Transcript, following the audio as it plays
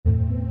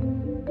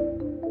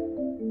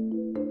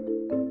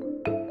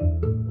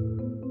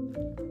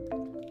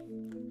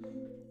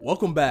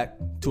Welcome back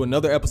to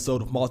another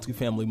episode of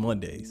Multifamily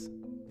Mondays.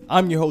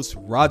 I'm your host,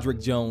 Roderick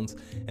Jones,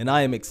 and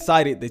I am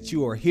excited that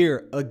you are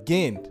here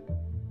again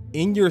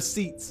in your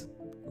seats,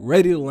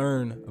 ready to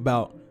learn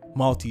about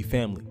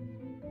multifamily.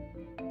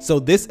 So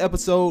this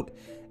episode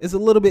is a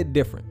little bit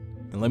different,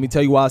 and let me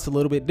tell you why it's a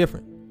little bit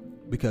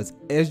different. Because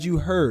as you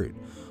heard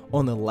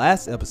on the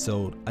last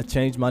episode, I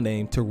changed my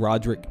name to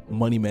Roderick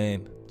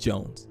Moneyman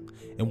Jones.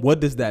 And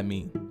what does that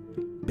mean?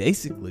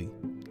 Basically,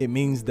 it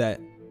means that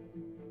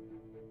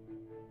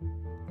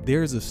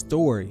there's a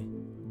story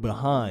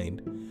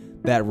behind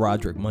that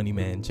Roderick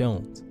Moneyman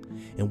Jones.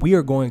 And we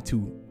are going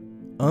to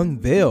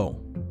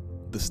unveil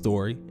the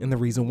story and the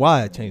reason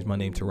why I changed my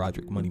name to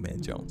Roderick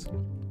Moneyman Jones.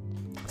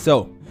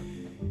 So,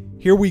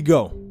 here we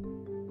go.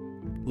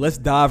 Let's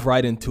dive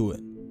right into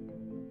it.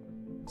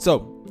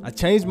 So, I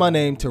changed my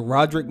name to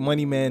Roderick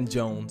Moneyman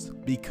Jones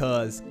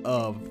because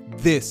of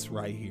this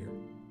right here.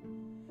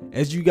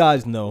 As you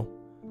guys know,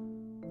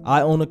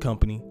 I own a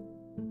company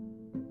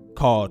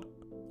called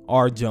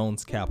R.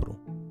 Jones Capital.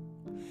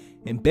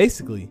 And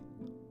basically,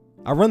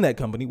 I run that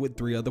company with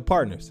 3 other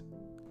partners.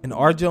 And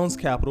R. Jones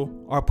Capital,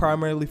 our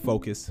primary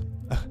focus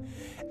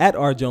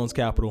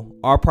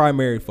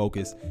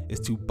is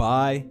to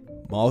buy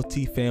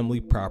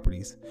multifamily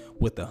properties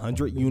with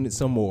 100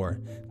 units or more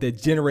that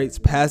generates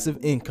passive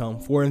income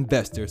for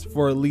investors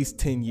for at least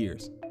 10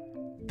 years.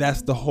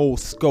 That's the whole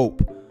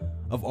scope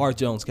of R.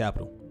 Jones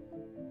Capital.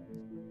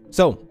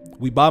 So,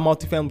 we buy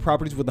multifamily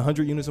properties with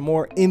 100 units or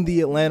more in the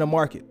Atlanta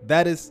market.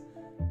 That is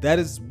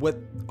what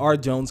R.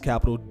 Jones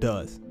Capital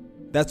does.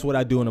 That's what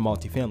I do in the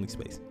multifamily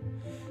space.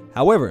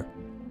 However,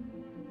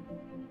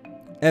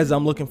 as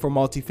I'm looking for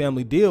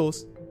multifamily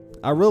deals,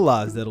 I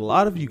realize that a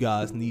lot of you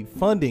guys need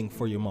funding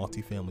for your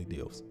multifamily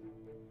deals.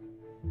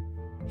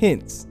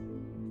 Hence,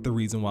 the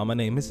reason why my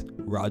name is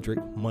Roderick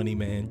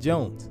Moneyman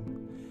Jones.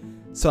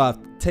 So I've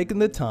taken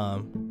the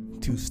time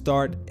to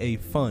start a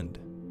fund.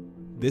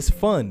 This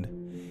fund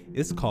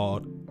is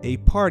called a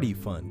party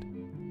fund.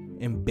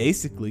 And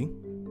basically,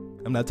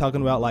 I'm not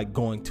talking about like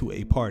going to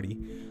a party.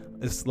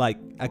 It's like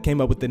I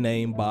came up with the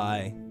name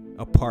by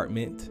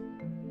apartment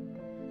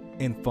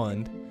and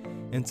fund.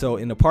 And so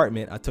in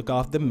apartment, I took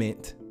off the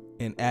mint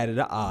and added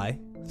an I.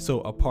 So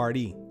a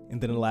party.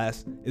 And then the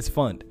last is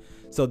fund.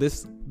 So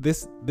this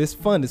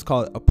fund is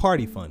called a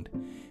party fund.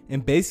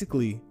 And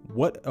basically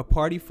what a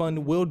party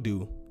fund will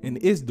do and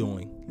is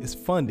doing is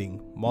funding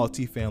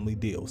multifamily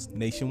deals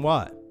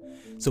nationwide.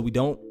 So we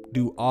don't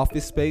do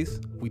office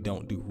space, we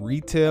don't do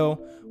retail,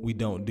 we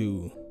don't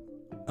do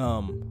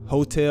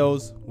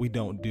hotels, we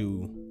don't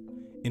do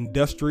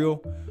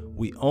industrial.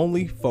 We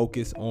only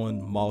focus on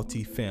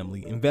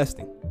multifamily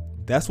investing.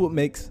 That's what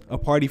makes a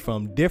party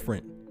fund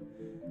different.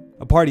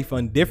 A party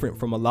fund different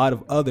from a lot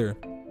of other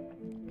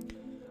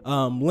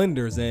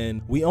lenders,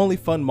 and we only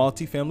fund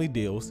multifamily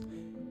deals.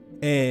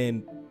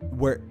 And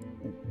where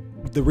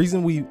the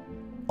reason we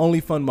only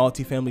fund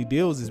multifamily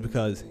deals is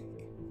because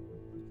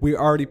we're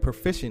already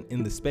proficient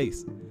in the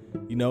space.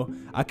 You know,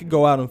 I could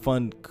go out and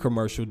fund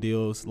commercial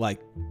deals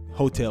like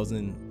hotels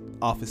and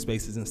office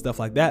spaces and stuff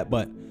like that.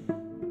 But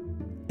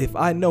if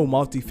I know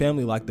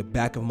multifamily like the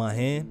back of my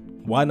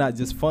hand, why not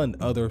just fund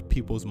other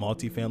people's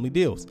multifamily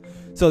deals?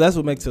 So that's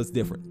what makes us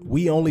different.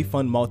 We only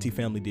fund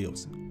multifamily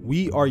deals.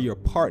 We are your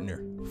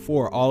partner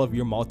for all of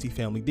your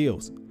multifamily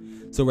deals.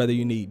 So whether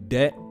you need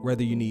debt,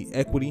 whether you need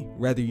equity,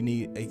 whether you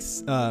need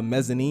a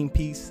mezzanine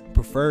piece,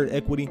 preferred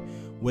equity,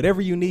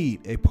 whatever you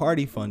need, a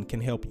party fund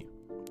can help you.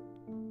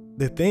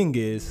 The thing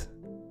is,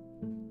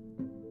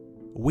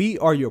 we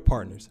are your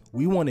partners.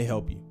 We want to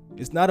help you.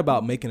 It's not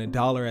about making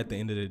 $1 at the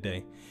end of the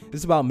day.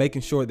 It's about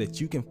making sure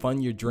that you can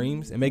fund your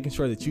dreams and making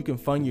sure that you can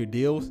fund your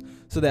deals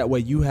so that way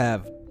you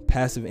have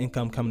passive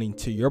income coming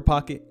into your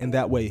pocket, and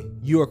that way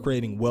you are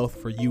creating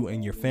wealth for you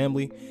and your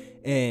family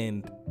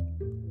and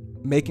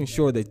making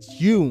sure that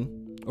you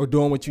are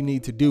doing what you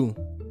need to do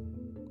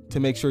to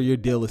make sure your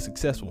deal is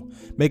successful,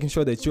 making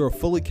sure that you're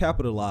fully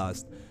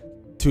capitalized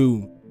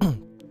to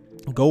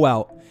go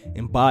out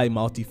and buy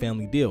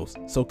multifamily deals.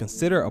 So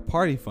consider a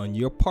party fund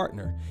your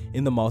partner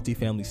in the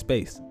multifamily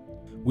space.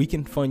 We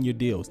can fund your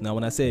deals. Now,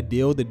 when I say a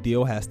deal, the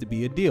deal has to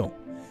be a deal.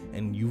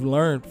 And you've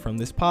learned from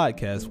this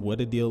podcast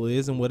what a deal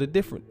is and what a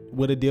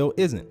deal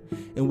isn't.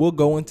 And we'll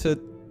go into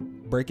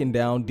breaking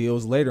down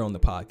deals later on the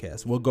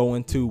podcast. We'll go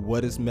into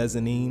what is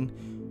mezzanine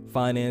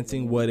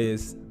financing, what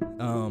is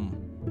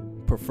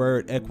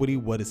preferred equity,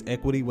 what is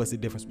equity, what's the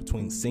difference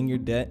between senior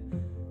debt,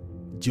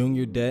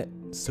 junior debt,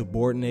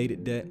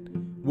 subordinated debt.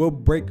 We'll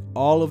break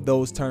all of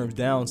those terms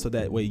down so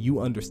that way you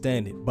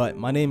understand it. But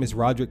my name is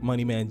Roderick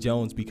Moneyman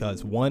Jones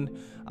because, one,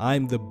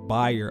 I'm the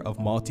buyer of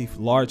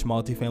large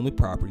multifamily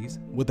properties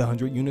with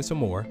 100 units or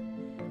more.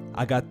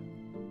 I got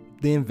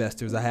the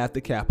investors, I have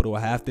the capital,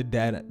 I have the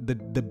data,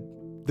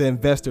 the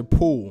investor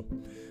pool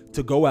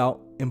to go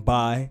out and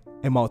buy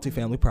a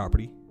multifamily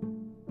property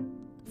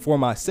for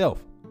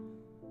myself.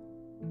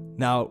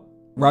 Now,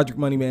 Roderick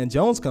Moneyman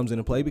Jones comes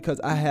into play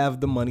because I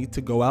have the money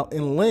to go out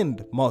and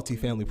lend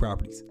multifamily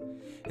properties.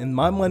 And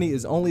my money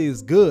is only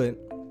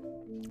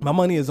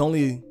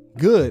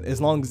good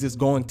as long as it's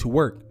going to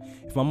work.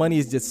 If my money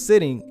is just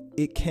sitting,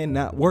 it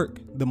cannot work.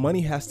 The money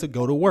has to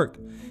go to work.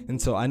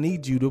 And so I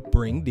need you to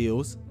bring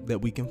deals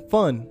that we can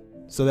fund,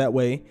 so that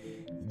way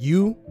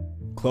you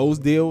close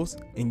deals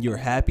and you're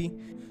happy.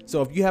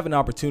 So if you have an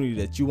opportunity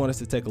that you want us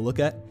to take a look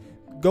at,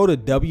 go to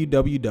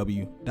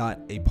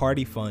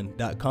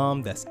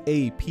www.apartifund.com. That's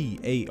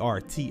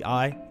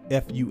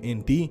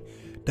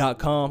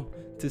APARTIFUND.com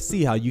to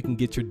see how you can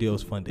get your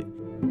deals funded.